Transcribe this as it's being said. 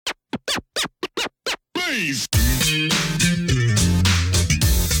bass.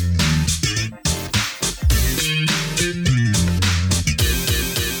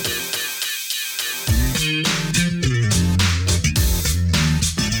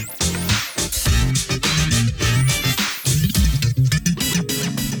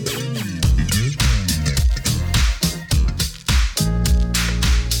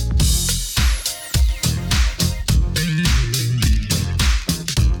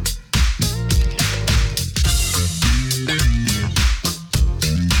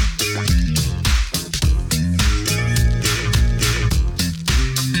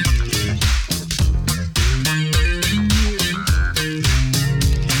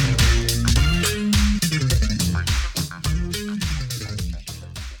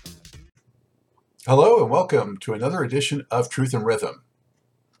 Hello and welcome to another edition of Truth and Rhythm.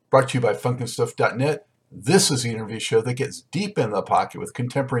 Brought to you by FunknStuff.net, this is the interview show that gets deep in the pocket with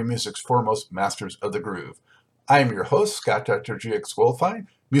contemporary music's foremost masters of the groove. I am your host, Scott Dr. GX Goldfine,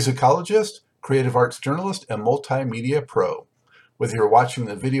 musicologist, creative arts journalist, and multimedia pro. Whether you're watching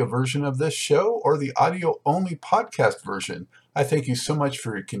the video version of this show or the audio-only podcast version, I thank you so much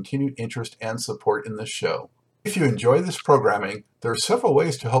for your continued interest and support in this show. If you enjoy this programming, there are several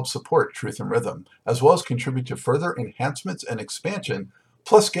ways to help support Truth and Rhythm, as well as contribute to further enhancements and expansion,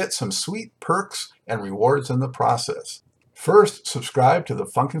 plus get some sweet perks and rewards in the process. First, subscribe to the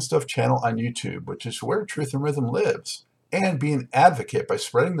Funk and Stuff channel on YouTube, which is where Truth and Rhythm lives, and be an advocate by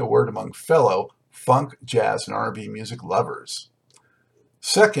spreading the word among fellow funk, jazz, and R&B music lovers.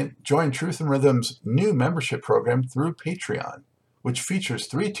 Second, join Truth and Rhythm's new membership program through Patreon, which features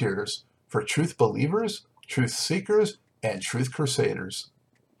 3 tiers for Truth Believers, Truth Seekers, and Truth Crusaders.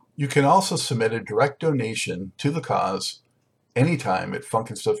 You can also submit a direct donation to the cause anytime at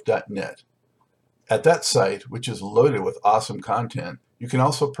FunknStuff.net. At that site, which is loaded with awesome content, you can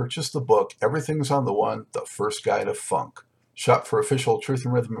also purchase the book Everything's on the One, The First Guide of Funk. Shop for official Truth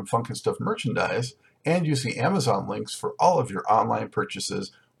and Rhythm and Funk and Stuff merchandise, and use the Amazon links for all of your online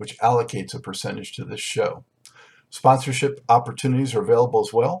purchases, which allocates a percentage to this show. Sponsorship opportunities are available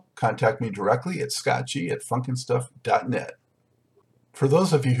as well. Contact me directly at scottg@funknstuff.net. For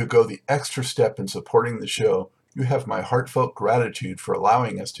those of you who go the extra step in supporting the show, you have my heartfelt gratitude for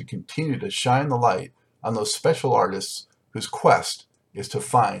allowing us to continue to shine the light on those special artists whose quest is to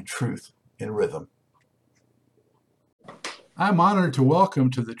find truth in rhythm. I'm honored to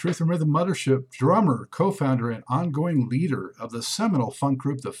welcome to the Truth and Rhythm Mothership drummer, co-founder, and ongoing leader of the seminal funk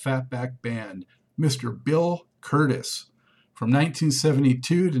group, the Fatback Band, Mr. Bill Curtis. From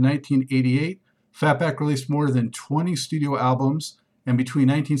 1972 to 1988, Fatback released more than 20 studio albums, and between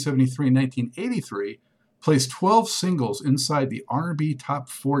 1973 and 1983, placed 12 singles inside the R&B Top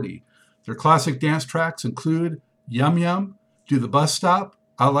 40. Their classic dance tracks include Yum Yum, Do the Bus Stop,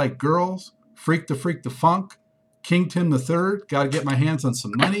 I Like Girls, Freak the Funk, King Tim III, Gotta Get My Hands on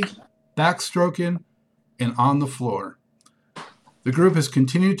Some Money, Backstrokin', and On the Floor. The group has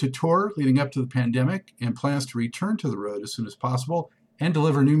continued to tour leading up to the pandemic and plans to return to the road as soon as possible and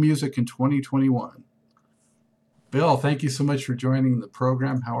deliver new music in 2021. Bill, thank you so much for joining the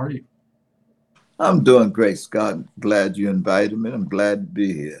program. How are you? I'm doing great, Scott. Glad you invited me. I'm glad to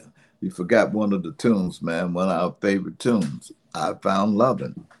be here. You forgot one of the tunes, man, one of our favorite tunes, I Found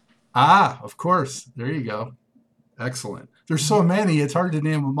Lovin'. Ah, of course. There you go. Excellent. There's so many, it's hard to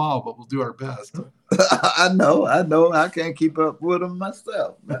name them all, but we'll do our best. I know. I can't keep up with them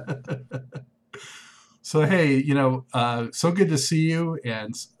myself, man. So, hey, so good to see you,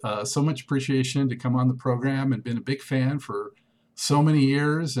 and so much appreciation to come on the program, and been a big fan for so many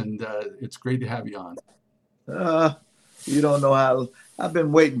years, and it's great to have you on. You don't know how I've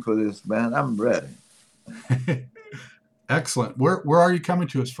been waiting for this, man. I'm ready. Excellent. Where are you coming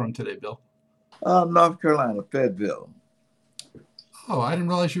to us from today, Bill? North Carolina, Fayetteville. Oh, I didn't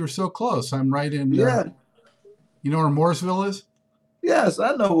realize you were so close. I'm right in. Yeah. You know where Mooresville is? Yes,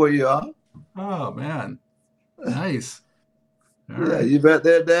 I know where you are. Oh, man. Nice. All right. You bet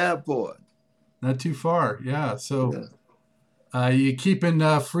there at the airport. Not too far. Yeah. So you keeping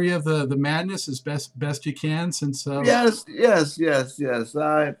free of the madness as best you can since. Yes.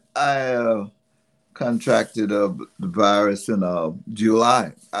 I contracted the virus in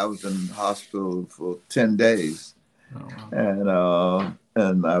July. I was in hospital for 10 days. Oh, wow.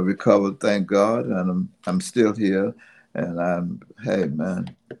 And I recovered, thank God, and I'm still here. And hey,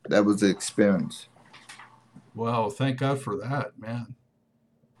 man, that was the experience. Well, thank God for that, man.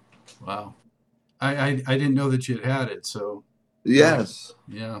 Wow, I didn't know that you'd had it. So yes,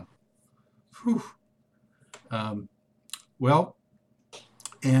 yeah. Whew. Well,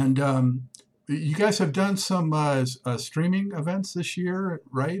 and you guys have done some streaming events this year,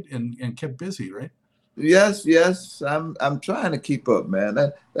 right? And kept busy, right? Yes, yes. I'm trying to keep up, man.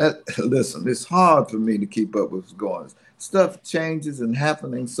 That listen, it's hard for me to keep up with what's going on. Stuff changes and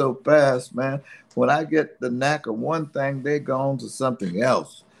happening so fast, man. When I get the knack of one thing, they go on to something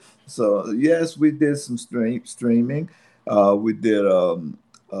else. So yes, we did some streaming. We did uh,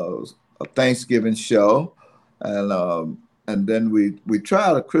 a Thanksgiving show, and then we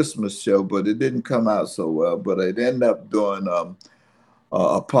tried a Christmas show, but it didn't come out so well. But it ended up doing a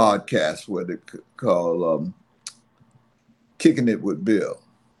podcast what they call Kicking It with Bill.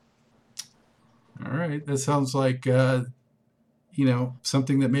 All right, that sounds like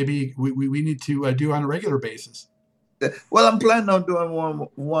something that maybe we need to do on a regular basis. Well, I'm planning on doing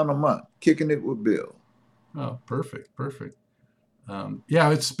one a month, Kicking It with Bill. Oh, perfect, perfect.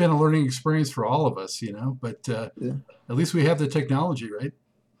 Yeah, it's been a learning experience for all of us, but Yeah. at least we have the technology, right?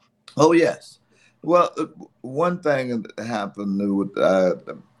 Oh yes. Well, one thing that happened with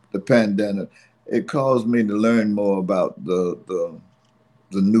the pandemic, it caused me to learn more about the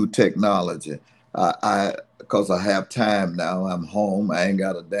new technology. I because I have time now. I'm home. I ain't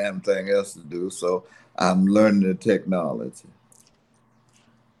got a damn thing else to do, so I'm learning the technology.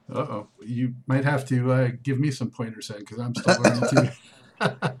 Uh-oh, you might have to give me some pointers then, because I'm still learning too.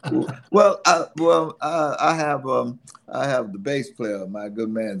 I have the bass player, my good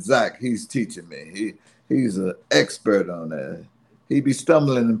man Zach. He's teaching me. He's an expert on that. He be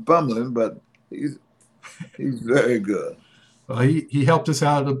stumbling and fumbling, but he's he's very good. Well, he helped us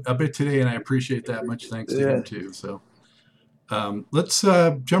out a bit today, and I appreciate that. Much thanks to him Yeah, too. So let's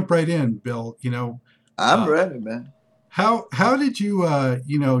jump right in, Bill. I'm Uh, ready, man. how did you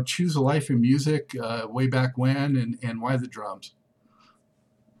choose a life in music way back when, and why the drums?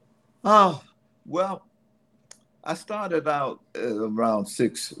 Oh, well, I started out around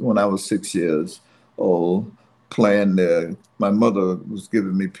six when I was 6 years old playing the. My mother was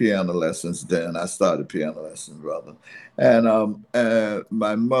giving me piano lessons then. I started piano lessons rather, and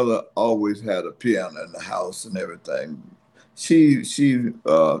my mother always had a piano in the house and everything. She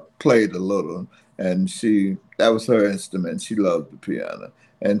played a little, and she that was her instrument. She loved the piano,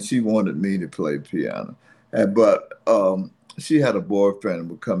 and she wanted me to play piano, but she had a boyfriend who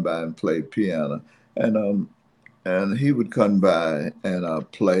would come by and play piano, and he would come by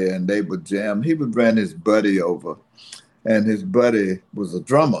and play, and they would jam. He would bring his buddy over, and his buddy was a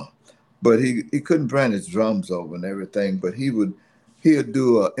drummer, but he couldn't bring his drums over and everything. But he'd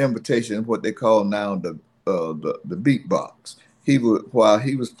do an invitation, what they call now the beatbox. He would while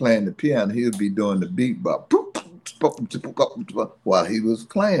he was playing the piano, he would be doing the beatbox while he was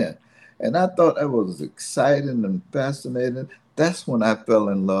playing, and I thought that was exciting and fascinating. That's when I fell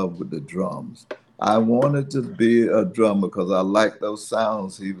in love with the drums. I wanted to be a drummer because I liked those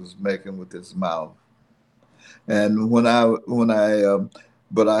sounds he was making with his mouth. And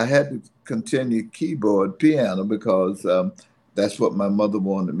but I had to continue keyboard piano because that's what my mother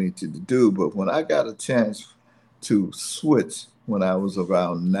wanted me to do. But when I got a chance to switch when I was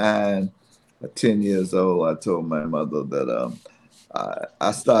around 9 or 10 years old, I told my mother that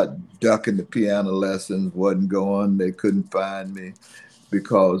I started ducking the piano lessons, wasn't going. They couldn't find me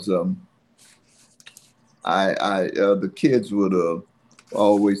because the kids would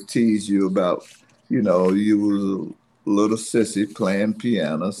always tease you about, you was a little sissy playing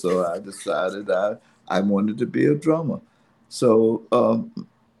piano. So I decided I wanted to be a drummer. So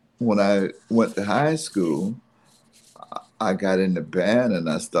when I went to high school, I got in the band and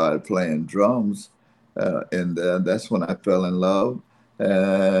I started playing drums. And that's when I fell in love.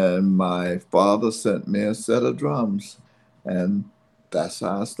 And my father sent me a set of drums. And that's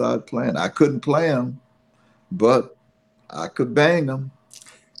how I started playing. I couldn't play them, but I could bang them.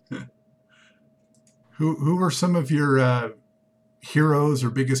 Who were some of your heroes or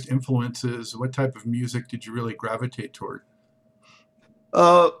biggest influences? What type of music did you really gravitate toward?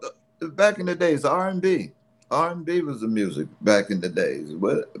 Uh, Back in the days, R&B. R&B was the music back in the days.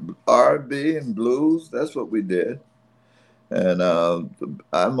 What R&B and blues, that's what we did. And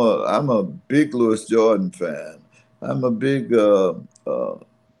I'm a big Louis Jordan fan. I'm a big uh,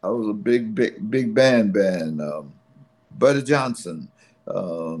 I was a big band. Buddy Johnson,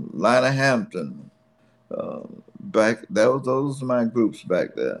 Lionel Hampton. Back that was those were my groups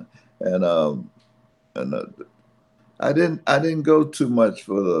back there, and and I didn't go too much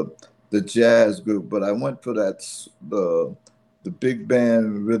for the jazz group, but I went for the big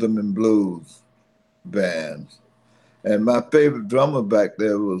band rhythm and blues bands. And my favorite drummer back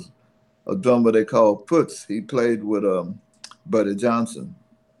there was a drummer they called Foots. He played with Buddy Johnson,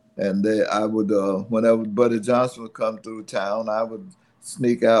 and I would whenever Buddy Johnson would come through town, I would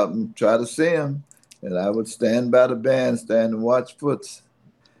sneak out and try to see him, and I would stand by the bandstand and watch Foots.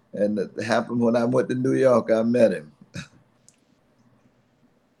 And it happened when I went to New York. I met him.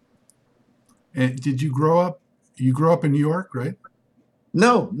 And did you grow up? You grew up in New York, right?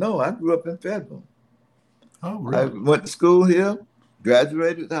 No, I grew up in Fayetteville. Oh, I really? went to school here,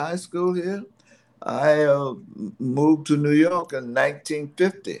 graduated high school here. I moved to New York in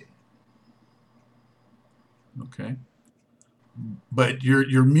 1950. Okay. But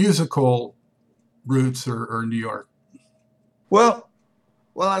your musical roots are New York. Well,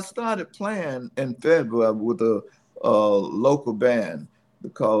 I started playing in Fayetteville with a local band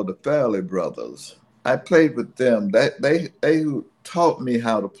called the Fairley Brothers. I played with them. They taught me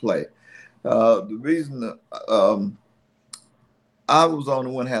how to play. The reason I was the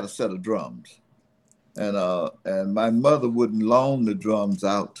only one who had a set of drums, and my mother wouldn't loan the drums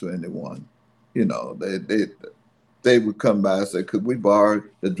out to anyone. You know, they would come by and say, "Could we borrow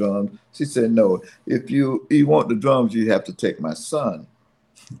the drums?" She said, "No. If you want the drums, you have to take my son."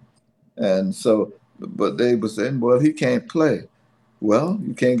 And so, but they were saying, "Well, he can't play." Well,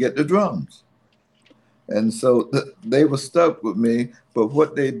 you can't get the drums. And so they were stuck with me. But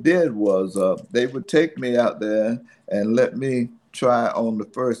what they did was they would take me out there and let me try on the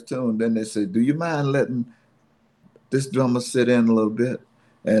first tune. Then they said, "Do you mind letting this drummer sit in a little bit?"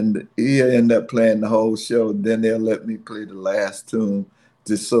 And he ended up playing the whole show. Then they'll let me play the last tune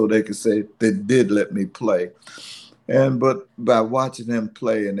just so they could say they did let me play. And but by watching him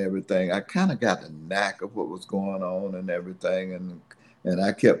play and everything, I kind of got the knack of what was going on and everything, and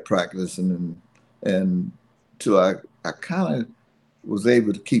I kept practicing and till I kind of was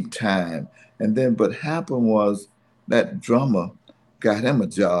able to keep time. And then, but happened was that drummer got him a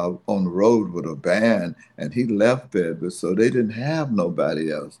job on the road with a band, and he left there, but so they didn't have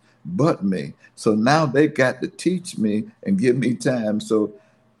nobody else but me. So now they got to teach me and give me time. So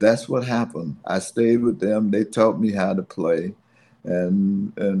that's what happened. I stayed with them. They taught me how to play,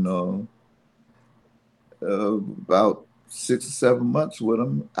 and about 6 or 7 months with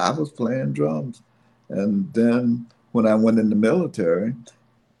them, I was playing drums. And then when I went in the military,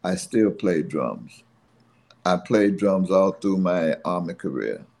 I still played drums. I played drums all through my Army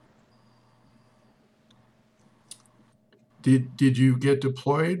career. Did you get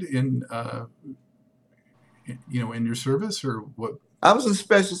deployed in your service or what? I was in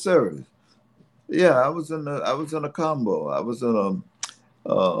special service. Yeah, I was in a combo.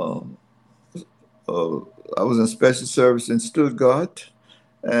 Uh, uh, I was in special service in Stuttgart,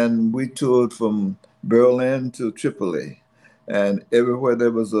 and we toured from Berlin to Tripoli, and everywhere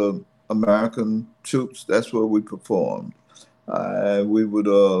there was a American troops, that's where we performed. We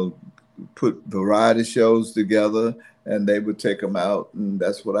would put variety shows together, and they would take them out, and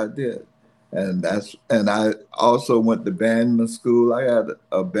that's what I did. And I also went to bandman school. I had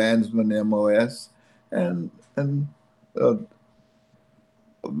a bandsman MOS, and uh,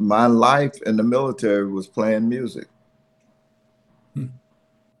 my life in the military was playing music. Hmm.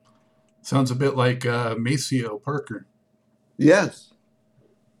 Sounds a bit like Maceo Parker. Yes.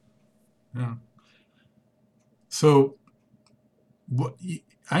 Yeah. So what?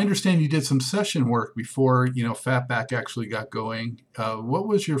 I understand you did some session work before Fatback actually got going. What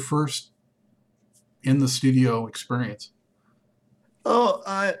was your first in the studio experience? Oh,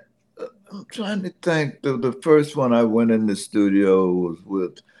 I'm trying to think. The first one I went in the studio was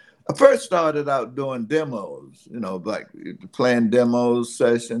with. I first started out doing demos, like playing demos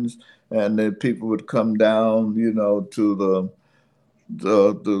sessions, and then people would come down, to the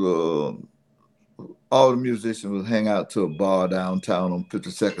all the musicians would hang out to a bar downtown on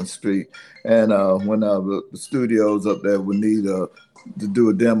 52nd Street. And when the studios up there would need to do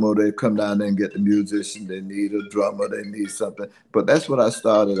a demo, they'd come down there and get the musician. They need a drummer, they need something. But that's what I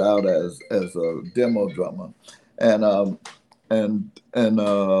started out as a demo drummer. And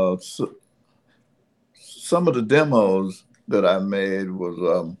so, some of the demos that I made was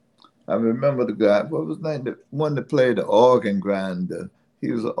I remember the guy, what was his name? The one that played the organ grinder.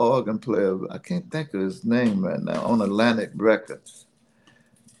 He was an organ player. I can't think of his name right now on Atlantic Records.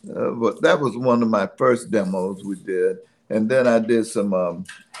 But that was one of my first demos we did. And then I did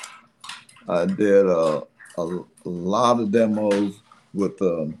I did a lot of demos with,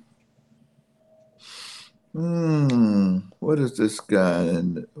 what is this guy?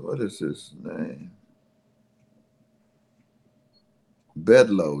 And what is his name?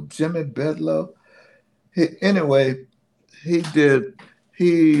 Bedlow, Jimmy Bedlow. Anyway, he did,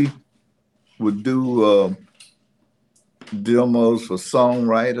 he would do demos for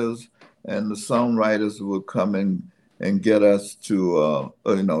songwriters, and the songwriters would come and get us to,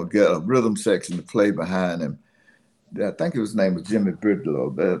 get a rhythm section to play behind him. I think his name was Jimmy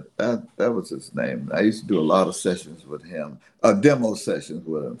Bridlow. That was his name. I used to do a lot of sessions with him, demo sessions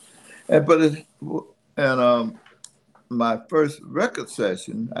with him. And my first record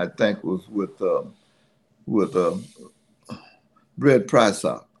session, I think, was with Red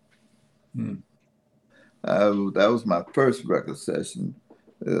Prysock. That was my first record session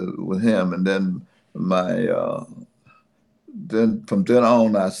with him, and then my then from then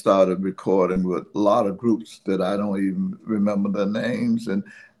on, I started recording with a lot of groups that I don't even remember their names, and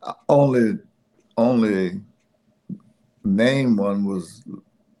only name one was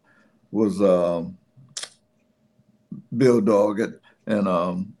Bill Doggett,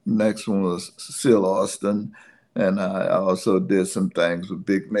 and next one was Cecile Austin, and I also did some things with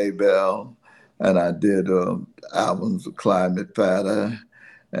Big Maybell, and I did albums with Climate Fatter,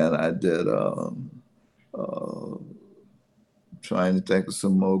 and I did trying to think of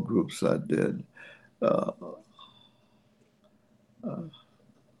some more groups I did.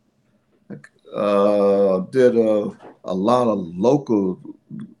 Did a lot of local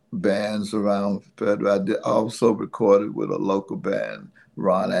bands around Federal. I also recorded with a local band,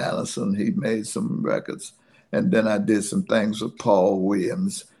 Ron Allison. He made some records. And then I did some things with Paul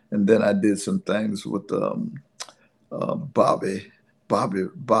Williams. And then I did some things with Bobby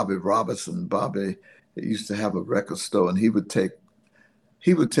Robertson. Bobby used to have a record store, and he would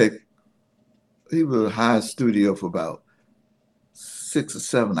hire a studio for about 6 or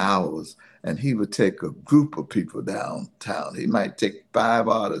 7 hours, and he would take a group of people downtown. He might take 5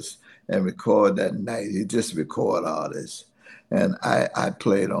 artists and record that night. He'd just record artists. And I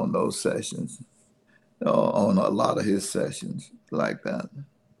played on those sessions, on a lot of his sessions like that.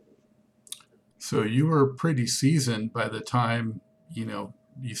 So you were pretty seasoned by the time,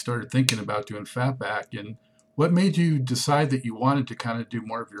 you started thinking about doing Fatback. And what made you decide that you wanted to kind of do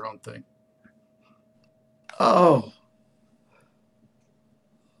more of your own thing? Oh,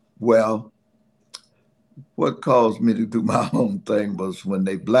 well, what caused me to do my own thing was when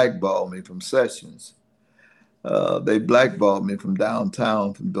they blackballed me from sessions. They blackballed me from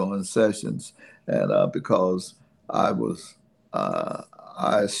downtown from doing sessions, and because I was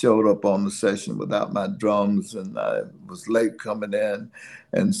I showed up on the session without my drums, and I was late coming in,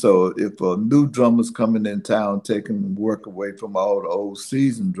 and so if a new drummer's coming in town, taking work away from all the old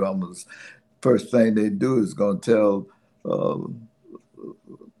seasoned drummers, first thing they do is going to tell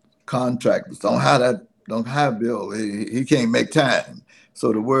contractors, don't have Bill. He can't make time.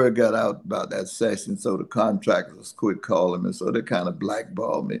 So the word got out about that session. So the contractors quit calling me. So they kind of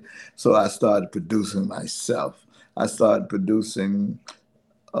blackballed me. So I started producing myself. I started producing.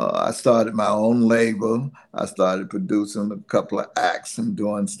 I started my own label. I started producing a couple of acts and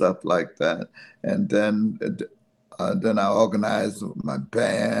doing stuff like that. And then I organized my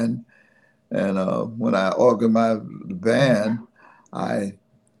band. And when I organized the band, I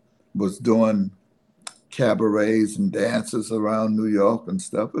was doing cabarets and dances around New York and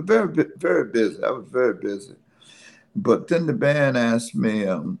stuff. But very busy. I was very busy. But then the band asked me,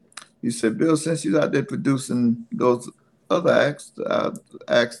 he said, Bill, since you're out there producing those other acts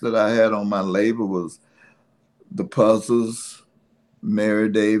that I had on my label was The Puzzles, Mary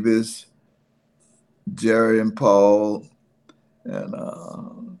Davis, Jerry and Paul, and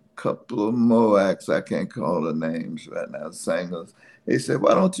a couple of more acts. I can't call the names right now, singers. He said,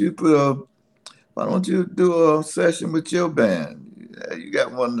 why don't you do a session with your band? You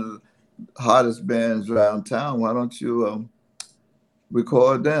got one of the hottest bands around town. Why don't you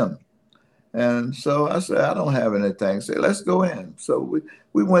record them? And so I said, I don't have anything. Say, let's go in. So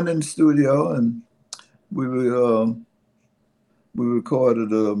we went in the studio and we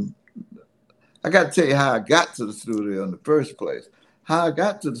recorded. I got to tell you how I got to the studio in the first place. How I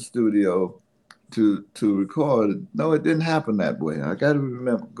got to the studio to record it. No, it didn't happen that way. I got to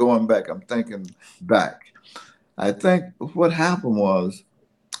remember going back. I'm thinking back. I think what happened was,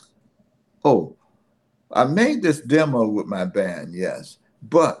 I made this demo with my band, yes,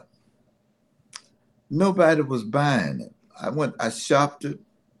 but nobody was buying it. I shopped it,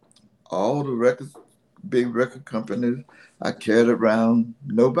 all the records, big record companies. I carried it around.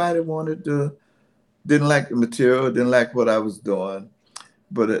 Nobody didn't like the material, didn't like what I was doing.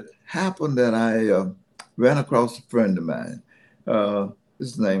 But it happened that I ran across a friend of mine.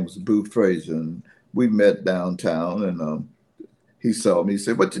 His name was Boo Frazier, and we met downtown. And he saw me. He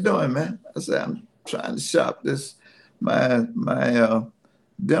said, "What you doing, man?" I said, "I'm trying to shop my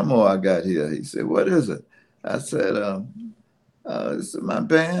demo I got here." He said, "What is it?" I said, "This is my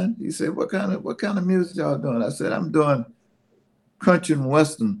band." He said, "What kind of music y'all doing?" I said, "I'm doing country and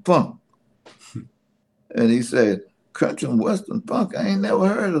western funk." And he said, "Country and western funk? I ain't never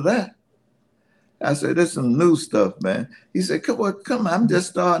heard of that." I said, "There's some new stuff, man." He said, come, I'm just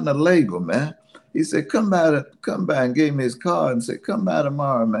starting a label, man. He said, come by and gave me his card and said, come by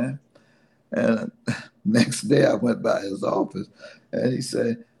tomorrow, man. And next day I went by his office and he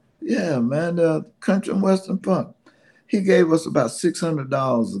said, yeah, man, country and western punk. He gave us about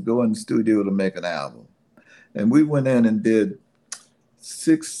 $600 to go in the studio to make an album. And we went in and did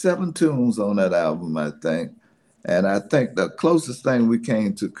 6, 7 tunes on that album, I think. And I think the closest thing we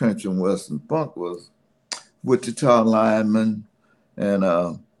came to country and western punk was Wichita Lineman, and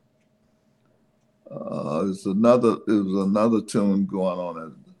it was another tune going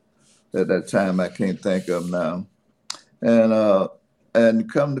on at that time I can't think of now.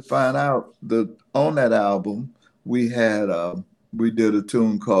 And come to find out that on that album we did a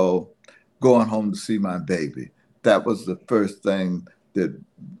tune called "Going Home to See My Baby." That was the first thing that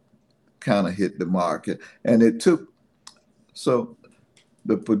kind of hit the market, and it took. So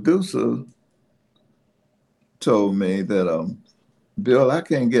the producer told me that Bill, I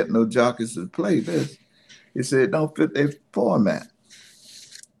can't get no jockeys to play this. He said it don't fit their format.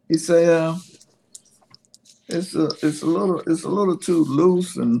 He said it's a little too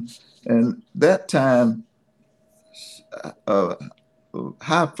loose, and that time uh,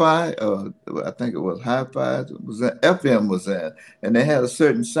 hi-fi, I think it was hi-fi, was in, FM was in, and they had a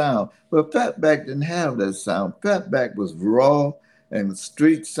certain sound. But Fatback didn't have that sound. Fatback was raw and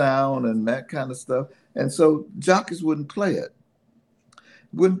street sound and that kind of stuff, and so jockeys wouldn't play it.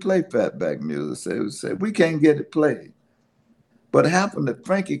 Wouldn't play Fatback music. So they would say we can't get it played. But it happened that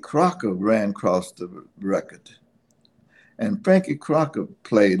Frankie Crocker ran across the record, and Frankie Crocker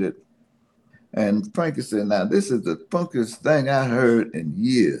played it. And Frankie said, "Now this is the funkiest thing I heard in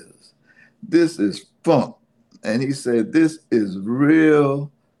years. This is funk." And he said, "This is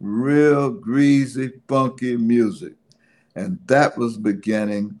real, real greasy, funky music." And that was the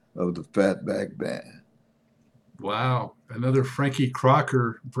beginning of the Fatback Band. Wow. Another Frankie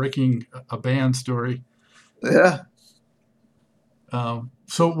Crocker breaking a band story. Yeah,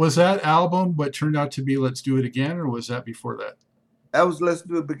 So was that album what turned out to be Let's Do It Again, or was that before that? that was Let's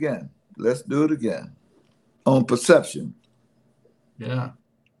Do It Again. Let's Do It Again on Perception. Yeah.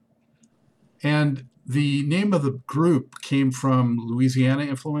 And the name of the group came from Louisiana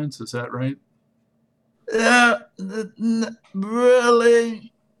influence, is that right? Yeah,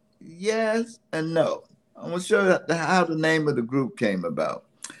 really, yes and no. I'm gonna show you how the name of the group came about.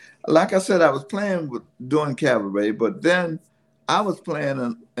 Like I said, I was playing with doing cabaret, but then I was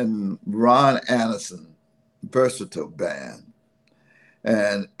playing in Ron Anderson versatile band,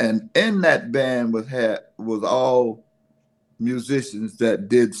 and in that band was all musicians that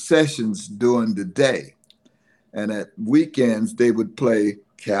did sessions during the day, and at weekends they would play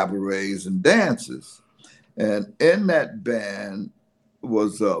cabarets and dances. And in that band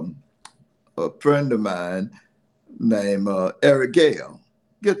was a friend of mine named Eric Gale,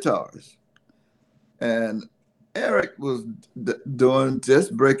 guitarist. And Eric was doing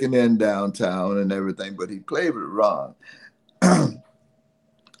just breaking in downtown and everything, but he played with Ron.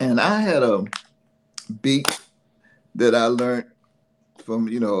 And I had a beat that I learned from,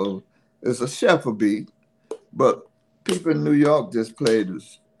 it's a shuffle beat, but people in New York just played the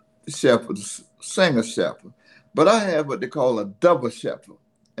shuffle, the singer shuffle. But I had what they call a double shuffle.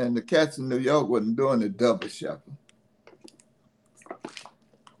 And the cats in New York wasn't doing the double shuffle.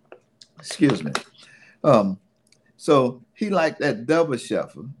 Excuse me. Um, so he liked that double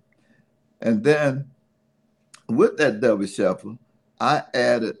shuffle. And then with that double shuffle, I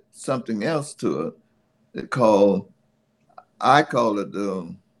added something else to it. I call it,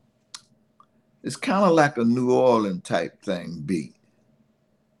 it's kind of like a New Orleans type thing beat.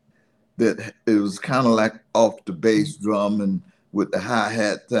 That it was kind of like off the bass drum and with the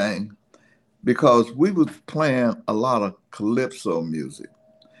hi-hat thing, because we was playing a lot of calypso music.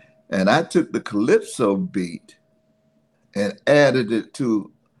 And I took the calypso beat and added it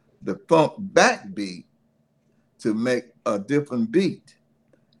to the funk backbeat to make a different beat.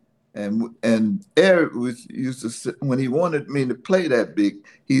 And Eric used to say, when he wanted me to play that beat,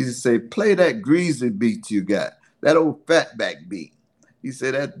 he used to say, "Play that greasy beat you got, that old fatback beat." He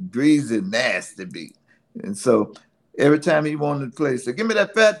said that greasy, nasty beat. And so every time he wanted to play, he said, "Give me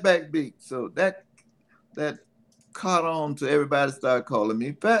that fatback beat." So that caught on to everybody started calling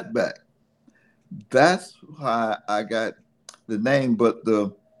me Fatback. That's how I got the name. But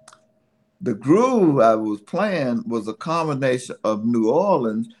the groove I was playing was a combination of New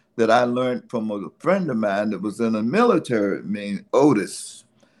Orleans that I learned from a friend of mine that was in the military, Otis.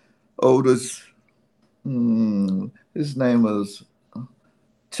 Otis, his name was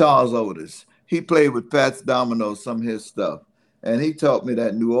Charles Otis. He played with Fats Domino, some of his stuff. and he taught me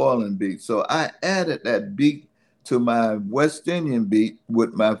that New Orleans beat. So I added that beat to my West Indian beat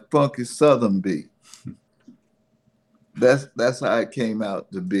with my funky Southern beat. That's how it came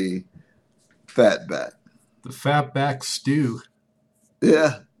out to be Fatback. The Fatback Stew.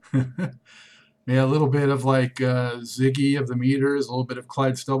 Yeah. Yeah, a little bit of like Ziggy of the Meters, a little bit of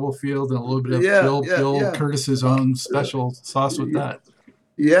Clyde Stubblefield, and a little bit of Yeah, Bill Curtis's own special sauce with that.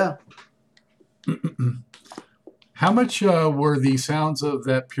 Yeah. How much were the sounds of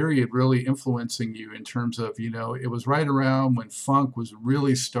that period really influencing you in terms of, it was right around when funk was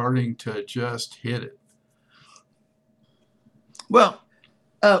really starting to just hit it? Well,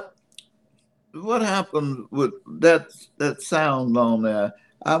 what happened with that sound on there?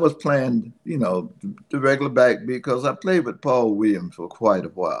 I was playing, the regular backbeat because I played with Paul Williams for quite a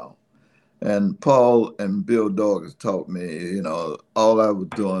while. And Paul and Bill Doggett taught me, all I was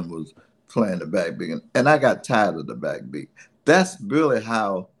doing was playing the backbeat. And I got tired of the backbeat. That's really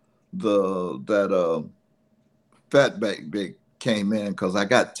how that Fatback beat came in, because I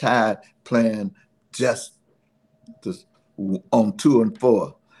got tired playing just this, on 2 and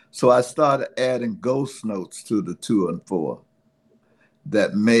 4. So I started adding ghost notes to the 2 and 4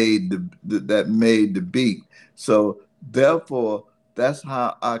 that made the beat. So therefore, that's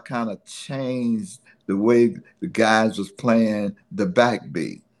how I kind of changed the way the guys was playing the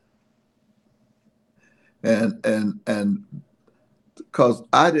backbeat. And because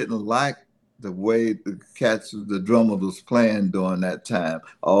I didn't like the way the drummer was playing during that time.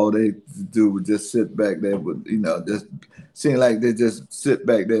 All they do was just sit back there with, just seem like they just sit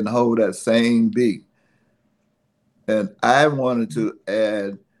back there and hold that same beat. And I wanted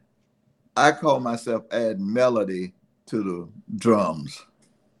to I call myself add melody to the drums.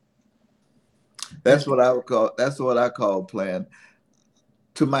 That's what I call playing.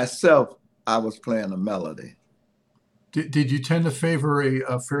 To myself, I was playing a melody. Did you tend to favor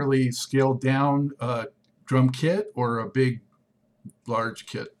a fairly scaled down drum kit or a big, large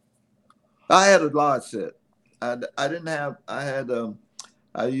kit? I had a large set. I didn't have.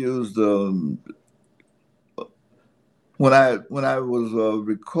 I used when I was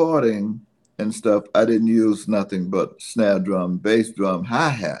recording and stuff. I didn't use nothing but snare drum, bass drum,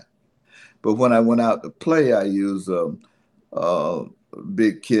 hi-hat. But when I went out to play, I used a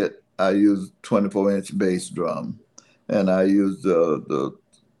big kit. I used 24-inch bass drum, and I used the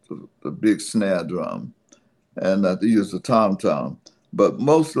big snare drum, and I used the tom tom. But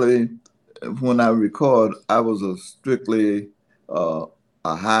mostly, when I record, I was a strictly a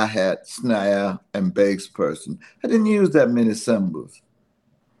hi-hat, snare, and bass person. I didn't use that many cymbals.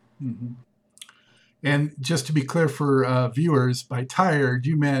 Mm-hmm. And just to be clear for viewers, by tired,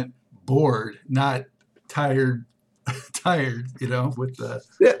 you meant bored, not tired, tired, with the...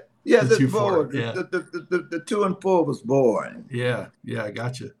 Yeah, the 2-4. Yeah. The 2 and 4 was boring. Yeah, I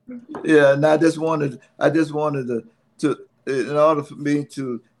got you. Yeah, and I just wanted to in order for me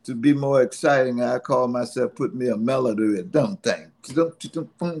to be more exciting, I call myself put me a melody at dumb thing. Little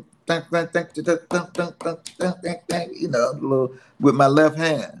with my left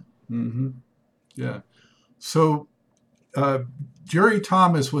hand. Mm-hmm. Yeah. So Jerry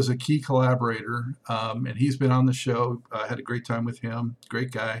Thomas was a key collaborator, and he's been on the show. Had a great time with him.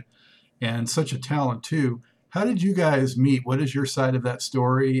 Great guy, and such a talent too. How did you guys meet? What is your side of that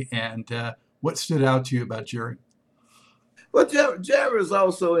story, and what stood out to you about Jerry? Well, Jerry was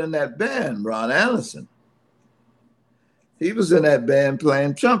also in that band, Ron Allison. He was in that band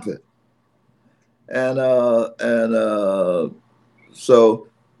playing trumpet, and so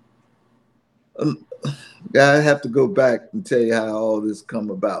I have to go back and tell you how all this come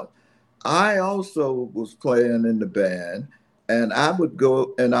about. I also was playing in the band, and I would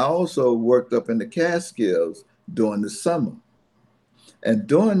go, and I also worked up in the Catskills during the summer. And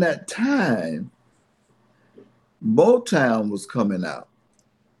during that time, Motown was coming out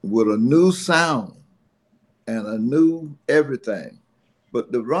with a new sound and a new everything.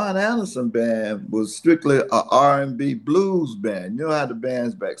 But the Ron Allison band was strictly a R&B blues band. You know how the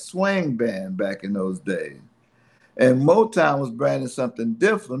bands back, swing band back in those days. And Motown was branding something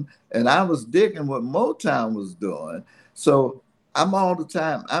different, and I was digging what Motown was doing. So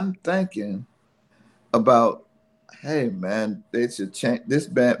I'm thinking about, hey man, they should change this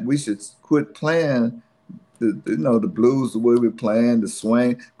band. We should quit playing the blues the way we're playing, the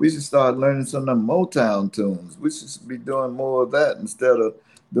swing. We should start learning some of them Motown tunes. We should be doing more of that instead of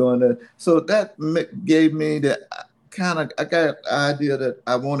doing that. So that gave me I got the idea that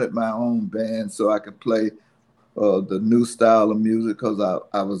I wanted my own band so I could play the new style of music because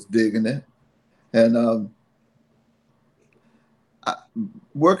I was digging it. And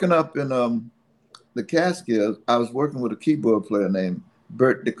working up in the Catskills, I was working with a keyboard player named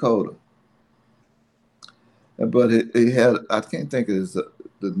Bert Dakota. But he had, I can't think of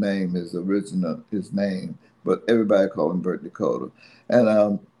the name, his name, but everybody called him Bert Dakota.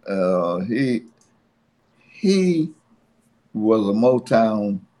 And he was a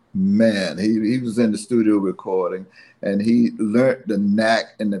Motown man. He was in the studio recording, and he learned the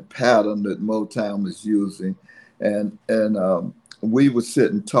knack and the pattern that Motown was using. And we would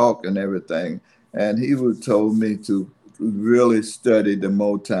sit and talk and everything. And he would told me to really study the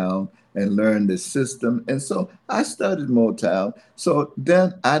Motown and learn the system. And so I studied Motown. So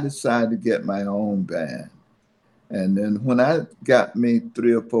then I decided to get my own band. And then when I got me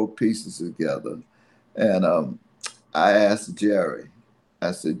 3 or 4 pieces together, and I asked Jerry,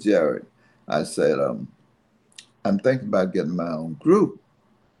 I said, Jerry, I said, I'm thinking about getting my own group.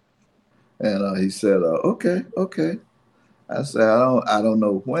 And he said, okay, okay. I said, I don't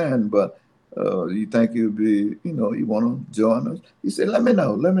know when, but you think you'd be, you want to join us? He said, let me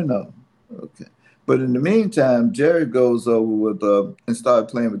know, let me know. Okay. But in the meantime, Jerry goes over with and started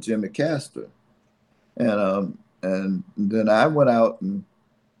playing with Jimmy Castor. And then I went out and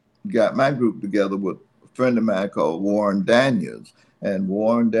got my group together with a friend of mine called Warren Daniels. And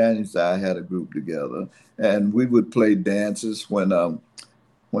Warren Daniels and I had a group together, and we would play dances. When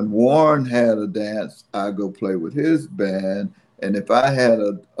Warren had a dance, I go play with his band. And if I had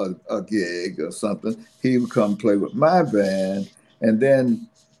a gig or something, he would come play with my band. And then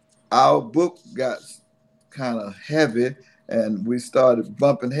our book got kind of heavy, and we started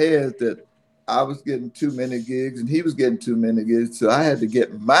bumping heads that I was getting too many gigs and he was getting too many gigs. So I had to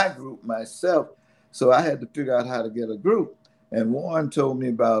get my group myself. So I had to figure out how to get a group. And Warren told me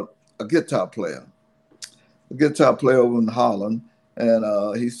about a guitar player over in Holland.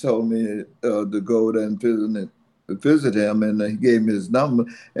 And he told me to go there and visit him. And he gave me his number,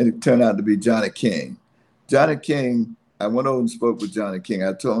 and it turned out to be Johnny King. Johnny King, I went over and spoke with Johnny King.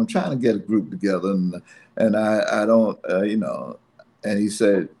 I told him, I'm trying to get a group together, and I don't, and he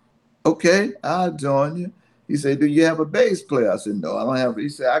said, okay, I'll join you. He said, do you have a bass player? I said, no, I don't have. He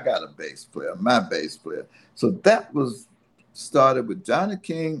said, I got a bass player, my bass player. So that was started with Johnny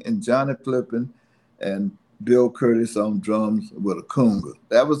King and Johnny Flippin and Bill Curtis on drums with a conga.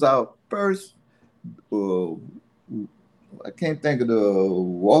 That was our first, uh, I can't think of the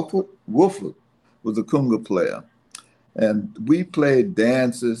Wolford. Wolford was a conga player. And we played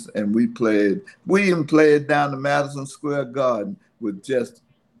dances, and we even played down the Madison Square Garden with just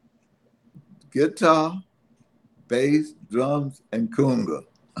guitar, bass, drums, and conga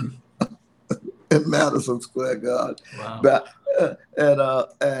in Madison Square Garden. Wow. But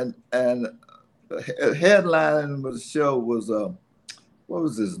and headlining of the show was what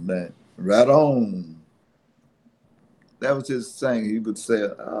was his name? Right On. That was his thing. He would say,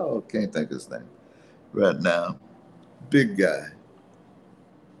 "Oh, can't think of his name right now." Big guy.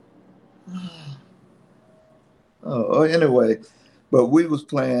 Anyway, but we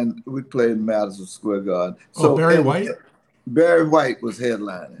played in Madison Square Garden. So Barry White? Barry White was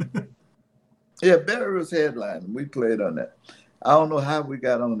headlining. Yeah, Barry was headlining. We played on that. I don't know how we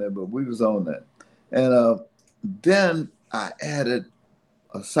got on there, but we was on that. And then I added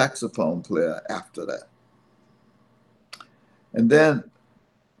a saxophone player after that. And then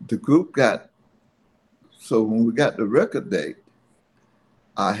the group so when we got the record date,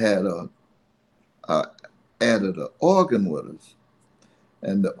 I had added an organ with us.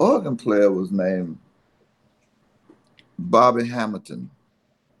 And the organ player was named Bobby Hamilton.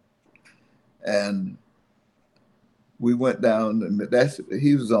 And we went down, and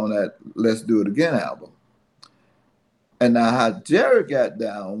he was on that Let's Do It Again album. And now how Jerry got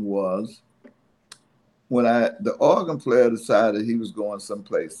down was when the organ player decided he was going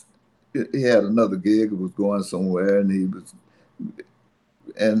someplace. He had another gig, was going somewhere,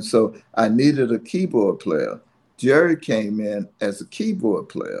 and so I needed a keyboard player. Jerry came in as a keyboard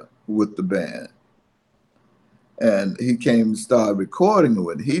player with the band. And he came and started recording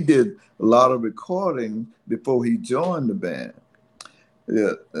with it. He did a lot of recording before he joined the band.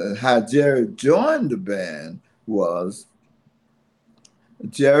 How Jerry joined the band was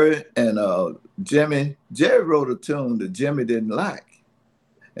Jerry and Jimmy. Jerry wrote a tune that Jimmy didn't like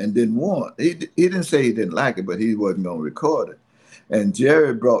and didn't want. He didn't say he didn't like it, but he wasn't going to record it. And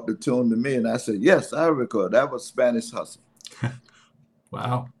Jerry brought the tune to me, and I said, yes, I record. That was Spanish Hustle.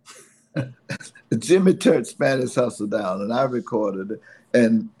 Wow. Jimmy turned Spanish Hustle down, and I recorded it.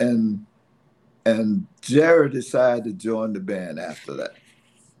 And Jerry decided to join the band after that.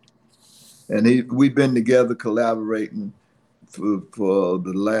 And we've been together collaborating for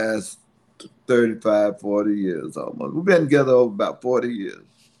the last 35, 40 years almost. We've been together over about 40 years.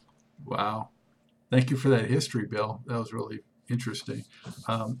 Wow. Thank you for that history, Bill. That was really interesting.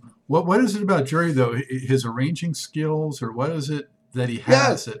 What is it about Jerry though? His arranging skills, or what is it that he has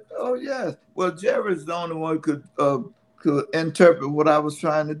Yes. that? Oh, yes. Well, Jerry's the only one could interpret what I was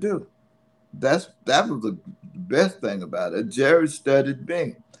trying to do. That was the best thing about it. Jerry studied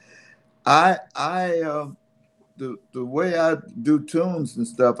me. I the way I do tunes and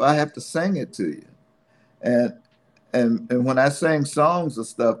stuff, I have to sing it to you. And and when I sing songs and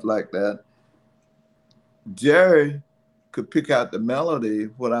stuff like that, Jerry could pick out the melody,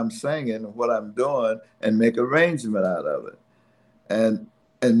 what I'm singing, what I'm doing, and make arrangement out of it. And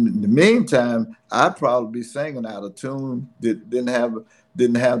in the meantime, I'd probably be singing out of tune, didn't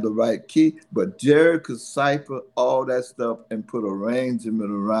have the right key, but Jerry could cipher all that stuff and put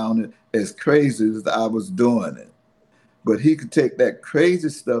arrangement around it as crazy as I was doing it. But he could take that crazy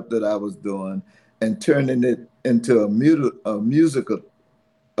stuff that I was doing and turning it into a musical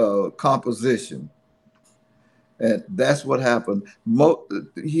composition. And that's what happened.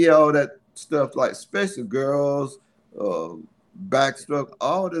 He all that stuff like Special Girls, uh, Backstroke,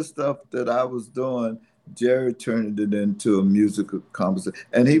 all this stuff that I was doing. Jerry turned it into a musical composition,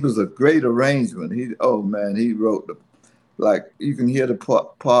 and he was a great arrangement. Oh man, he wrote like you can hear the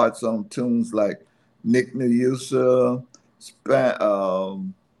parts on tunes like Nick Neusa,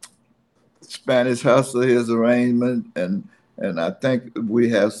 Spanish Hustle, his arrangement, and I think we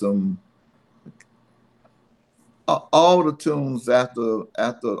have some all the tunes after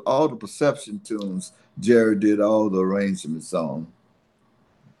all the Perception tunes. Jerry did all the arrangements on.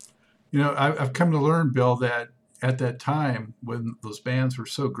 I've come to learn, Bill, that at that time when those bands were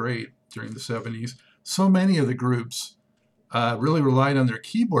so great during the '70s, so many of the groups really relied on their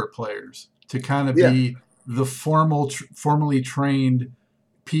keyboard players to kind of Yeah, be the formally trained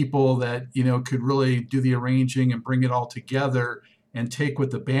people that could really do the arranging and bring it all together and take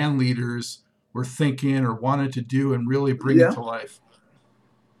what the band leaders were thinking or wanted to do and really bring it yeah, to life.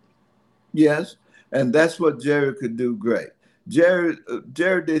 yes, and that's what Jerry could do great. Jerry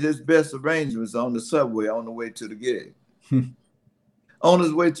did his best arrangements on the subway on the way to the gig. On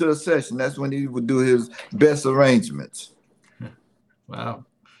his way to a session, that's when he would do his best arrangements. Wow.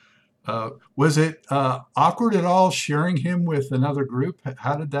 Was it awkward at all sharing him with another group?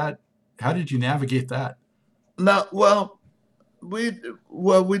 How did you navigate that? No, we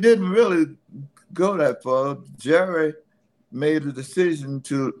we didn't really go that far. Jerry made a decision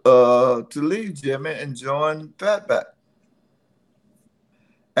to leave Jimmy and join Fatback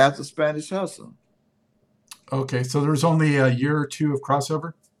after Spanish Hustle. Okay, so there was only a year or two of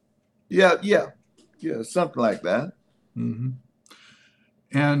crossover. Yeah, yeah, yeah, something like that. Hmm.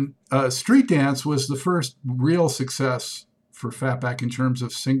 And Street Dance was the first real success for Fatback in terms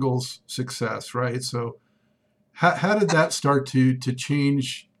of singles success, right? So how did that start to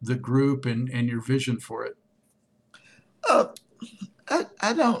change the group and your vision for it? Uh, I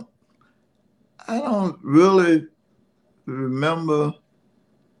I don't really remember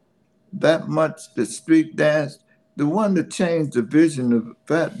that much the street dance. The one that changed the vision of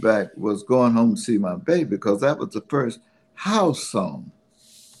Fatback was Going Home to See My Baby because that was the first house song.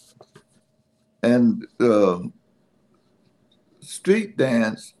 And street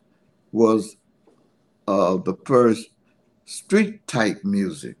dance was the first street type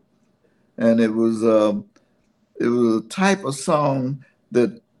music. And it was a type of song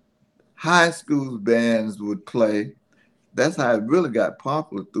that high school bands would play. That's how it really got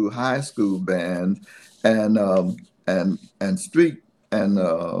popular through high school bands and and street and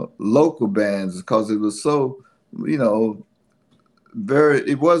local bands because it was so you know very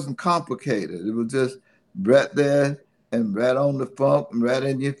it wasn't complicated. It was just right there and right on the funk and right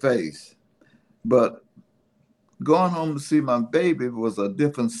in your face. But Going Home to See My Baby was a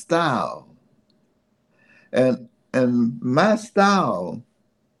different style, and my style.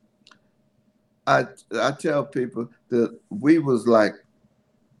 I tell people that we was like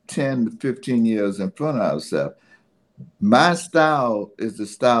 10 to 15 years in front of ourselves. My style is the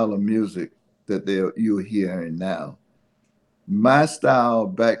style of music that you're hearing now. My style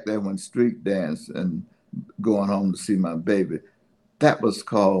back there when street dance and Going Home to See My Baby, that was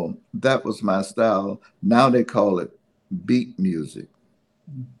my style. Now they call it beat music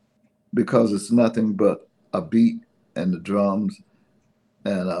because it's nothing but a beat and the drums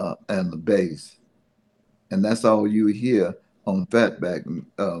and the bass. And that's all you hear on Fatback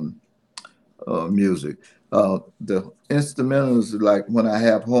music. The instrumentals, like when I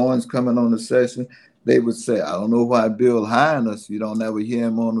have horns coming on the session, they would say, "I don't know why Bill Highness, you don't ever hear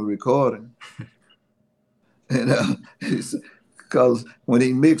him on the recording." You know, because when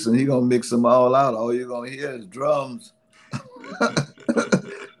he mixing, he gonna mix them all out. All you're gonna hear is drums.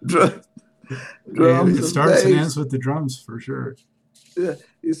 Drum- drums It and starts and ends bass. with the drums for sure. Yeah.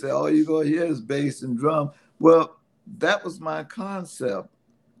 He said, all you're going to hear is bass and drum. Well, that was my concept.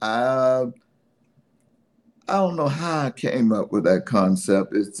 I I don't know how I came up with that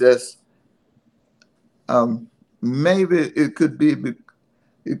concept. It's just maybe it could be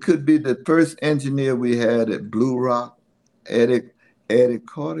the first engineer we had at Blue Rock, Eddie Eddie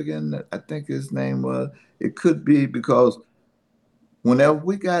Cardigan, I think his name was. It could be because whenever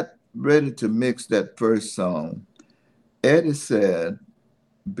we got ready to mix that first song, Eddie said,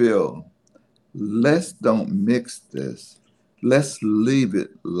 Bill, let's don't mix this. Let's leave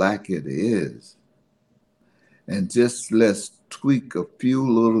it like it is. And just let's tweak a few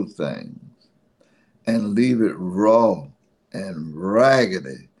little things and leave it raw and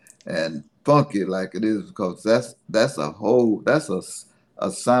raggedy and funky like it is because that's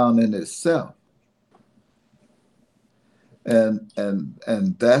a sound in itself.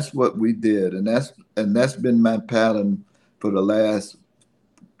 And that's what we did. And that's been my pattern for the last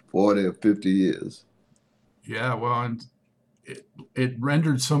 40 or 50 years. Yeah, well, and it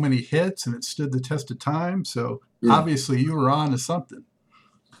rendered so many hits and it stood the test of time. So Yeah. obviously you were on to something.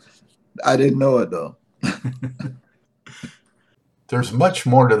 I didn't know it though. There's much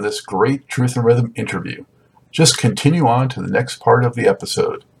more to this great Truth and Rhythm interview. Just continue on to the next part of the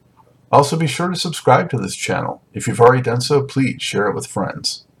episode. Also, be sure to subscribe to this channel. If you've already done so, please share it with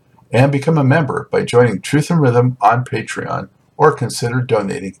friends. And become a member by joining Truth and Rhythm on Patreon or consider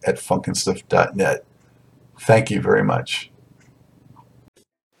donating at funkinstuff.net. Thank you very much.